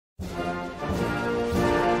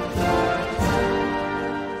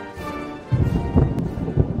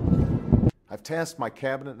I've tasked my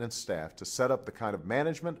cabinet and staff to set up the kind of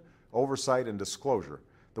management, oversight, and disclosure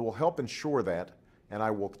that will help ensure that, and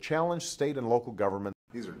I will challenge state and local government.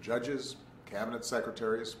 These are judges, cabinet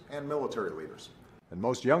secretaries, and military leaders. And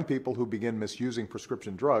most young people who begin misusing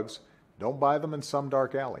prescription drugs don't buy them in some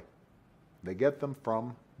dark alley. They get them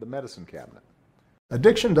from the medicine cabinet.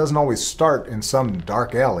 Addiction doesn't always start in some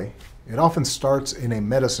dark alley. It often starts in a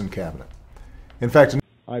medicine cabinet. In fact,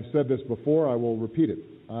 I've said this before, I will repeat it.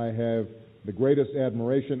 I have the greatest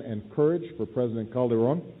admiration and courage for President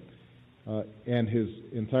Calderon and his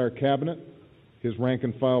entire cabinet, his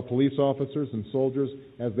rank-and-file police officers and soldiers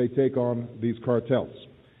as they take on these cartels.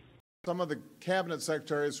 Some of the cabinet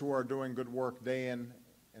secretaries who are doing good work day in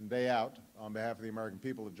and day out on behalf of the American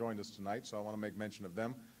people have joined us tonight, so I want to make mention of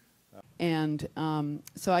them. And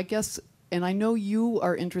so I guess, and I know you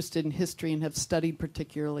are interested in history and have studied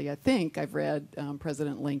particularly, I think I've read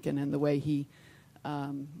President Lincoln and the way he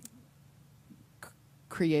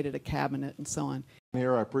created a cabinet and so on.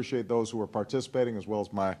 Here, I appreciate those who are participating as well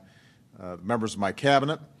as my members of my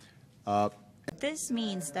cabinet. This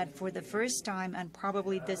means that for the first time, and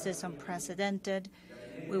probably this is unprecedented,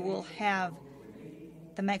 we will have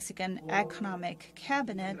the Mexican Economic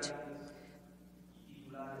Cabinet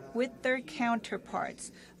with their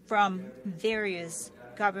counterparts from various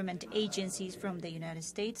government agencies from the United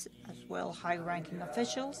States, as well high-ranking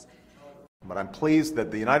officials. But I'm pleased that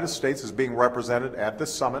the United States is being represented at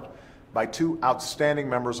this summit by two outstanding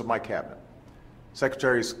members of my cabinet,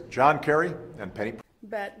 Secretaries John Kerry and Penny.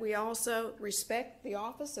 But we also respect the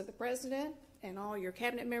office of the President and all your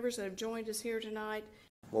cabinet members that have joined us here tonight.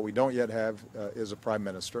 What we don't yet have is a Prime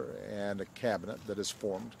Minister and a cabinet that is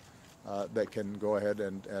formed that can go ahead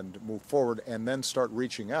and move forward and then start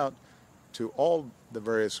reaching out to all the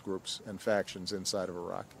various groups and factions inside of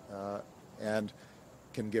Iraq and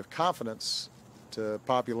can give confidence to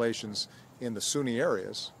populations in the Sunni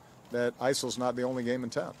areas that ISIL's not the only game in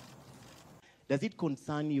town. Does it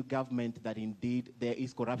concern you, government, that indeed there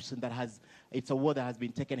is corruption it's a war that has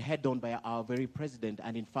been taken head on by our very president,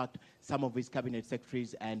 and in fact, some of his cabinet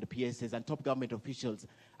secretaries and PSs and top government officials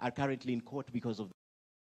are currently in court because of